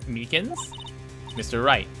 Officer Meekins? Mr.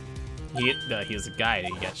 Wright. He was the guy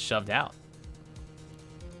that got shoved out.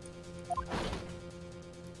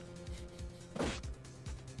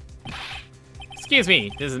 Excuse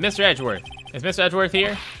me, this is Mr. Edgeworth. Is Mr. Edgeworth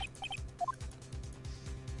here?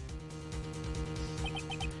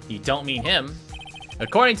 You don't mean him.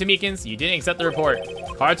 According to Meekins, you didn't accept the report.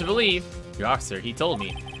 Hard to believe. Your officer, he told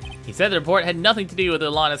me. He said the report had nothing to do with the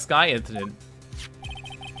Lana Sky incident.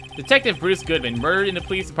 Detective Bruce Goodman murdered in the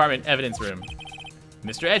police department evidence room.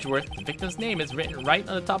 Mr. Edgeworth, the victim's name is written right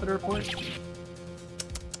on the top of the report.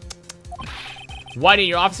 Why didn't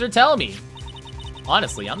your officer tell me?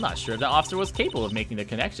 Honestly, I'm not sure if that officer was capable of making the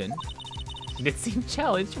connection. It seemed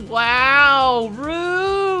challenged. Wow,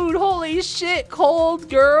 rude. Holy shit, cold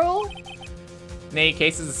girl. In any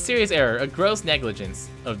case, it's a serious error, a gross negligence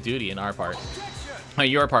of duty on our part. On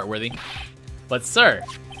your part, Worthy. But sir,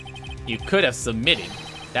 you could have submitted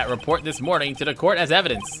that report this morning to the court as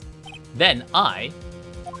evidence. Then I...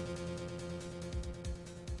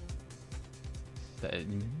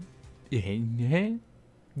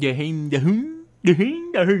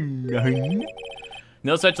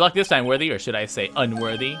 No such luck this time, Worthy, or should I say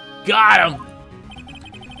unworthy? Got him!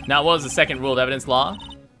 Now, what was the second rule of evidence law?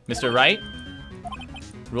 Mr. Wright?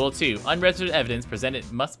 Rule 2. Unregistered evidence presented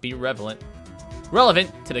must be relevant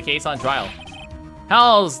to the case on trial.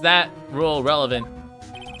 How's that rule relevant?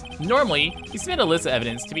 Normally, you submit a list of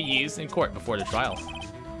evidence to be used in court before the trial.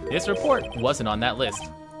 This report wasn't on that list.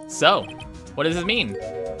 So, what does this mean?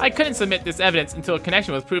 I couldn't submit this evidence until a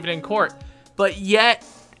connection was proven in court. But yet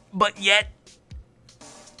the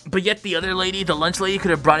other lady, the lunch lady,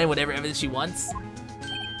 could have brought in whatever evidence she wants.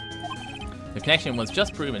 The connection was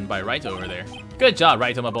just proven by Raito over there. Good job,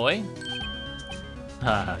 Raito, my boy.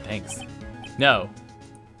 Thanks. No.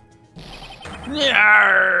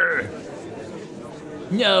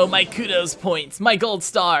 No, my kudos points, my gold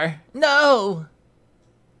star. No!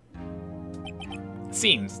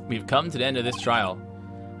 Seems we've come to the end of this trial.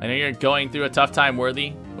 I know you're going through a tough time,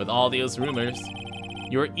 Worthy, with all those rumors.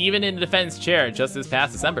 You were even in the defense chair just this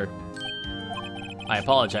past December. I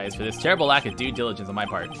apologize for this terrible lack of due diligence on my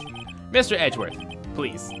part. Mr. Edgeworth,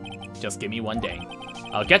 please, just give me one day.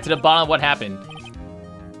 I'll get to the bottom of what happened.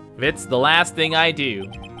 If it's the last thing I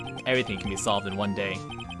do, everything can be solved in one day.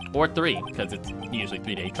 Or 3, because it's usually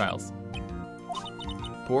 3-day trials.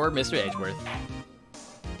 Poor Mr. Edgeworth.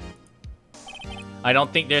 I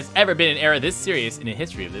don't think there's ever been an error this serious in the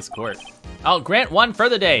history of this court. I'll grant one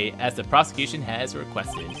further day, as the prosecution has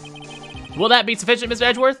requested. Will that be sufficient, Mr.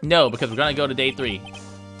 Edgeworth? No, because we're gonna go to day 3.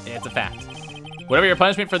 It's a fact. Whatever your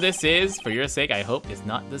punishment for this is, for your sake, I hope it's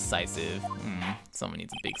not decisive. Someone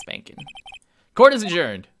needs a big spanking. Court is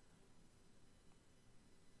adjourned.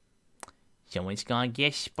 Someone's gonna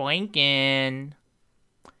get spanking.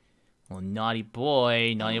 Well, naughty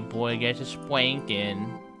boy gets a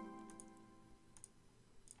spanking.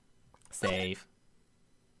 Save.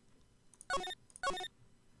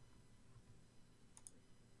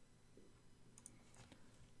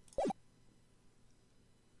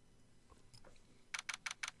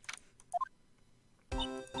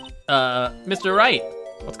 Mr. Wright,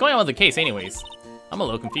 what's going on with the case anyways? I'm a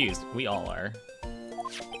little confused. We all are.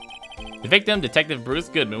 The victim, Detective Bruce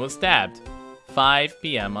Goodman, was stabbed 5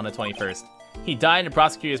 p.m. on the 21st. He died in the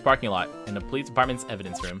prosecutor's parking lot in the police department's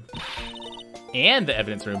evidence room. And the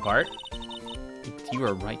evidence room part. You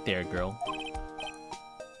were right there, girl.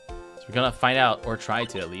 So we're gonna find out, or try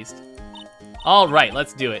to at least. All right,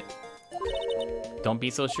 let's do it. Don't be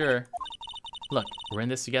so sure. Look, we're in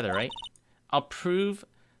this together, right? I'll prove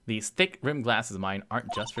these thick rimmed glasses of mine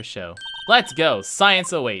aren't just for show. Let's go,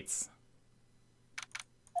 science awaits.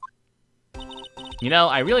 You know,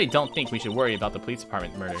 I really don't think we should worry about the police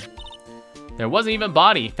department murder. There wasn't even a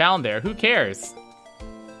body found there, who cares?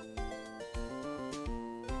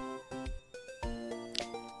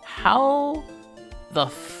 How the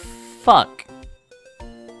fuck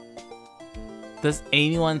does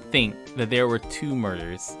anyone think that there were 2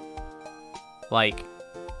 murders? Like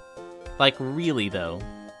really though?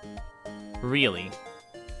 Really?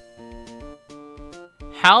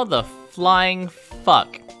 How the flying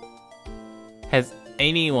fuck has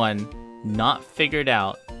anyone not figured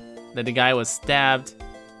out that the guy was stabbed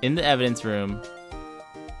in the evidence room,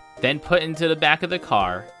 then put into the back of the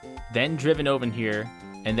car, then driven over here,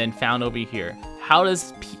 and then found over here? How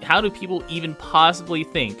do people even possibly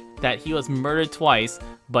think that he was murdered twice,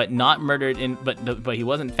 but not murdered in, but he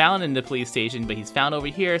wasn't found in the police station, but he's found over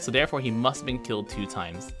here, so therefore he must have been killed 2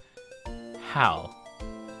 times? How?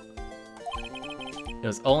 It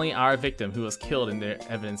was only our victim who was killed in the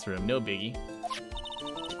evidence room, no biggie.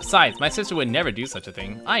 Besides, my sister would never do such a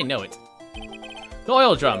thing. I know it. The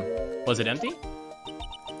oil drum. Was it empty?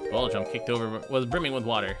 The oil drum kicked over was brimming with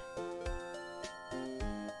water.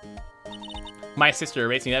 My sister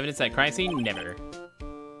erasing evidence at crime scene? Never.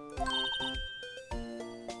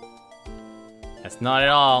 That's not at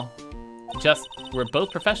all. Just, we're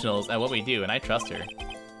both professionals at what we do, and I trust her.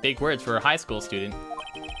 Big words for a high school student.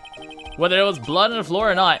 Whether it was blood on the floor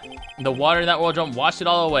or not, the water in that oil drum washed it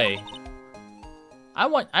all away. I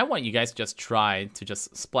want you guys to just try to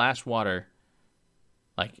just splash water,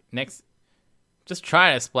 like next Just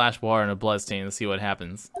try to splash water in a bloodstain and see what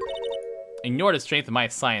happens. Ignore the strength of my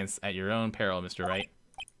science at your own peril, Mr. Wright.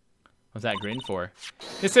 What's that grin for?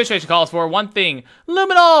 This situation calls for one thing: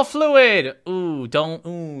 luminol fluid.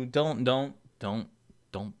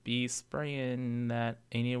 Don't be spraying that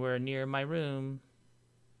anywhere near my room.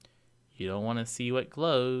 You don't want to see what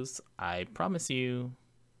glows, I promise you.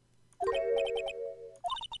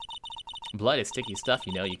 Blood is sticky stuff,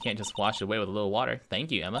 you know. You can't just wash it away with a little water.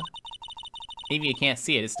 Thank you, Emma. Even if you can't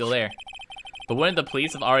see it, it's still there. But wouldn't the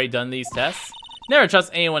police have already done these tests? Never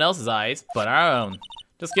trust anyone else's eyes, but our own.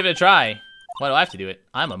 Just give it a try. Why do I have to do it?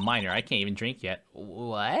 I'm a minor. I can't even drink yet.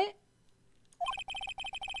 What?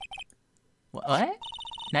 What?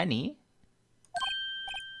 Nani?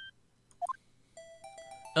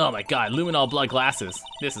 Oh my god, luminol blood glasses.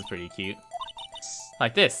 This is pretty cute.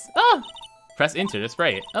 Like this. Oh! Press enter to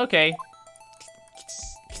spray it. Okay.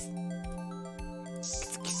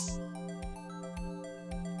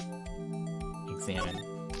 Examine.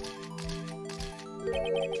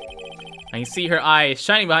 I can see her eyes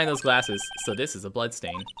shining behind those glasses, so this is a blood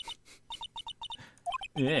stain.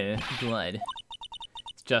 Yeah, blood.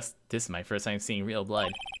 It's just, this is my first time seeing real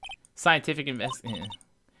blood. Scientific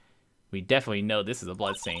We definitely know this is a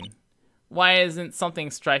blood stain. Why isn't something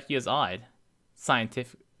strike you as odd?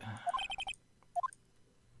 Scientific...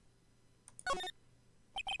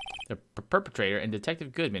 The perpetrator and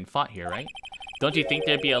Detective Goodman fought here, right? Don't you think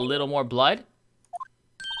there'd be a little more blood?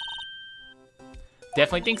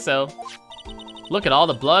 Definitely think so. Look at all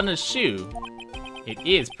the blood on his shoe. It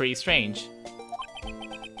is pretty strange.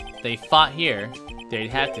 They fought here. There'd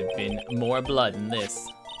have to have been more blood than this.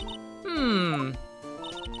 I'm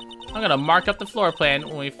gonna mark up the floor plan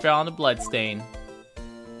when we found the blood stain.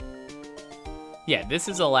 Yeah, this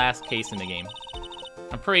is the last case in the game.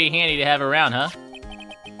 I'm pretty handy to have around, huh?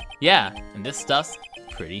 Yeah, and this stuff's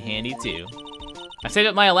pretty handy too. I saved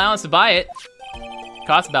up my allowance to buy it.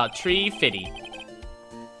 Costs about $3.50.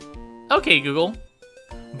 Okay, Google.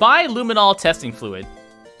 Buy luminol testing fluid.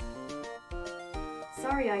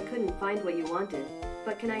 Sorry I couldn't find what you wanted,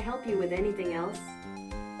 but can I help you with anything else?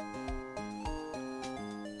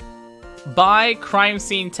 Buy crime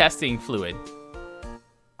scene testing fluid.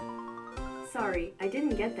 Sorry, I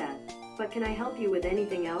didn't get that, but can I help you with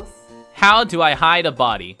anything else? How do I hide a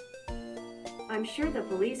body? I'm sure the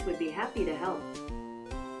police would be happy to help.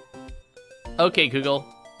 Okay, Google.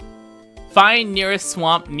 Find nearest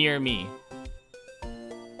swamp near me.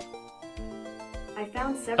 I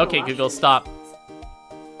found several Okay, Google, options. stop.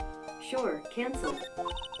 Sure, cancel.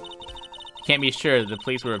 Can't be sure that the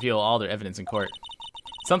police will reveal all their evidence in court.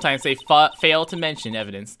 Sometimes they fail to mention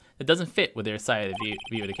evidence that doesn't fit with their side of the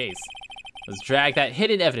view of the case. Let's drag that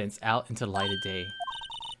hidden evidence out into the light of day.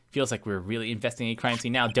 Feels like we're really investigating a crime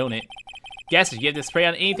scene now, don't it? Guess we get to spray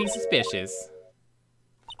on anything suspicious.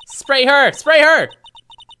 Spray her! Spray her!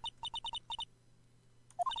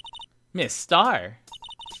 Miss Star.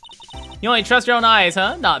 You only trust your own eyes,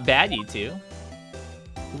 huh? Not bad, you two.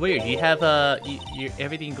 Weird, you have,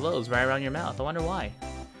 everything glows right around your mouth. I wonder why.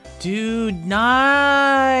 Dude,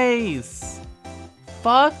 nice!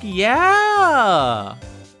 Fuck yeah!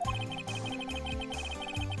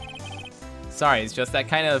 Sorry, it's just that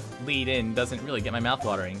kind of lead in doesn't really get my mouth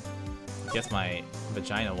watering. I guess my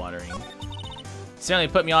vagina watering. Certainly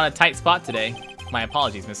put me on a tight spot today. My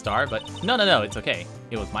apologies, Miss Star, but no, it's okay.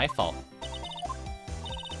 It was my fault.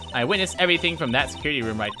 I witnessed everything from that security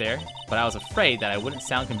room right there, but I was afraid that I wouldn't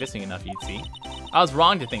sound convincing enough, you'd see. I was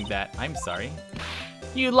wrong to think that. I'm sorry.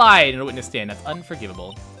 You lied in a witness stand. That's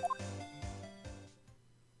unforgivable.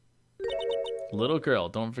 Little girl,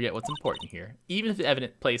 don't forget what's important here. Even if the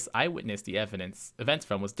evident place I witnessed the events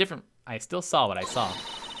from was different, I still saw what I saw.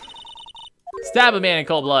 Stab a man in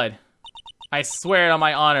cold blood. I swear it on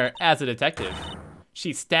my honor as a detective.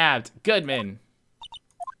 She stabbed Goodman.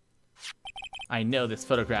 I know this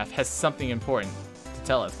photograph has something important to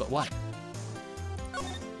tell us, but what?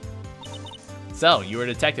 So, you were a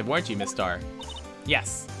detective, weren't you, Miss Star?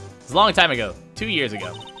 Yes. It was a long time ago. 2 years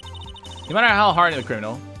ago. No matter how hardened the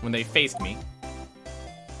criminal, when they faced me,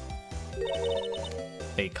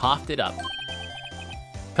 they coughed it up.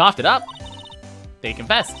 Coughed it up? They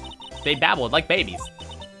confessed. They babbled like babies.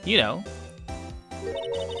 You know.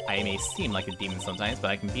 I may seem like a demon sometimes,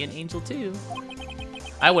 but I can be an angel too.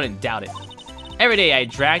 I wouldn't doubt it. Every day I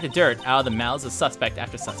dragged the dirt out of the mouths of suspect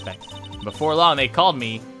after suspect. Before long, they called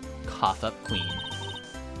me Cough Up Queen.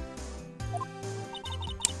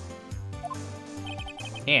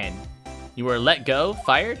 And you were let go,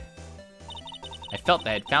 fired? I felt that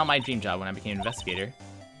I had found my dream job when I became an investigator.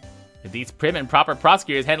 If these prim and proper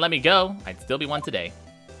prosecutors hadn't let me go, I'd still be one today.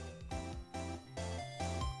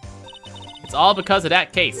 It's all because of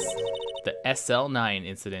that case. The SL9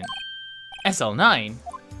 incident. SL9?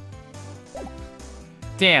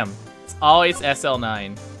 Damn, it's always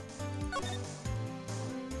SL9.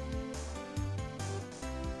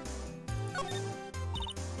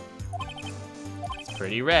 It's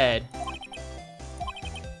pretty red.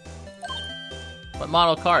 What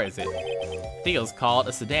model car is it? I think it was called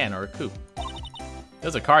a sedan or a coupe.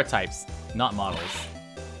 Those are car types, not models.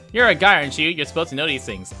 You're a guy, aren't you? You're supposed to know these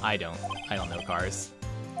things. I don't know cars.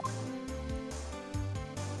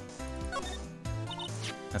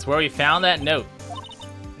 That's where we found that note.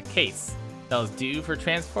 A case that was due for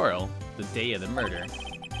transferal the day of the murder.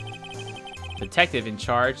 The detective in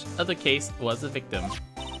charge of the case was the victim.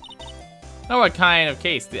 I don't know what kind of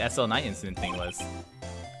case the SL9 incident thing was.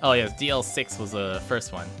 Oh yes, DL6 was the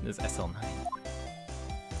first one. This is SL9.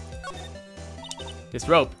 This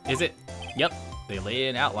rope, is it? Yep, they lay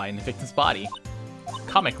an outline in the victim's body.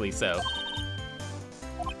 Comically so.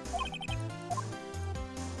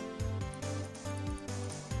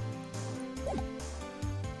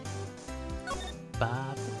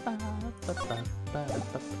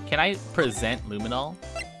 Can I present luminol?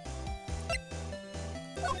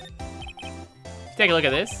 Take a look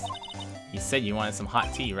at this. You said you wanted some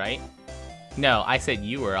hot tea, right? No, I said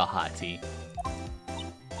you were a hot tea.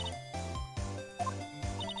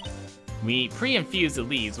 We pre-infuse the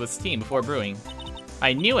leaves with steam before brewing.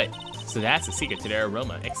 I knew it! So that's the secret to their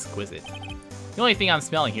aroma. Exquisite. The only thing I'm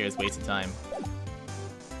smelling here is wasted time.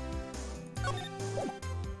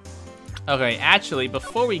 Okay, actually,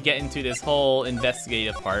 before we get into this whole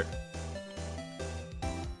investigative part,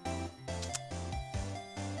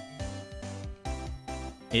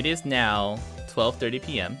 it is now 12:30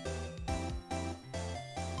 p.m.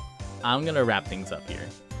 I'm gonna wrap things up here.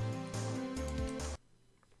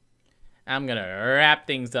 I'm gonna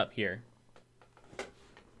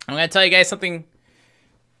tell you guys something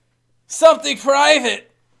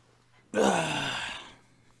private.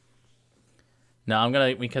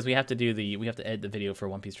 No, because we have to edit the video for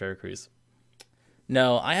One Piece Treasure Cruise.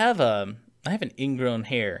 No, I have an ingrown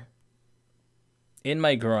hair in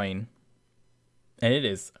my groin, and it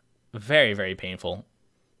is very, very painful.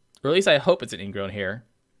 Or at least I hope it's an ingrown hair.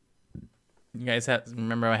 You guys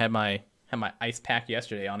remember I had my ice pack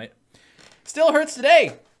yesterday on it. Still hurts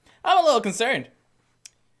today. I'm a little concerned.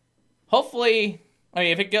 Hopefully, I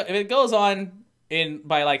mean, if it goes on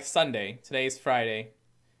by like Sunday, today's Friday.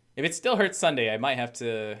 If it still hurts Sunday, I might have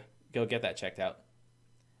to go get that checked out.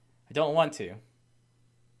 I don't want to,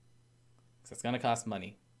 because it's gonna cost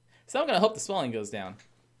money. So I'm gonna hope the swelling goes down.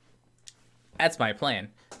 That's my plan,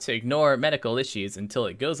 to ignore medical issues until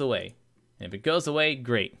it goes away. And if it goes away,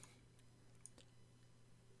 great.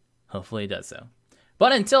 Hopefully it does so.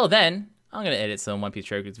 But until then, I'm going to edit some One Piece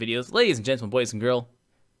Treasure Cruise videos. Ladies and gentlemen, boys and girls,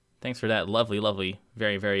 thanks for that lovely,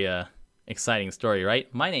 very, very exciting story, right?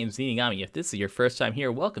 My name's Zenigami. If this is your first time here,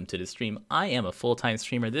 welcome to the stream. I am a full-time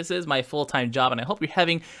streamer. This is my full-time job, and I hope you're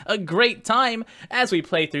having a great time as we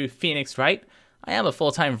play through Phoenix Wright. I am a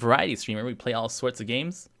full-time variety streamer. We play all sorts of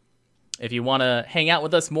games. If you want to hang out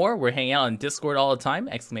with us more, we're hanging out on Discord all the time.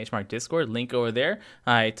 !Discord, link over there.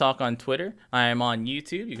 I talk on Twitter. I am on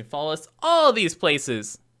YouTube. You can follow us all these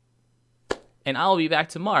places. And I'll be back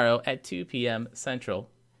tomorrow at 2 p.m.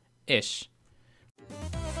 Central-ish.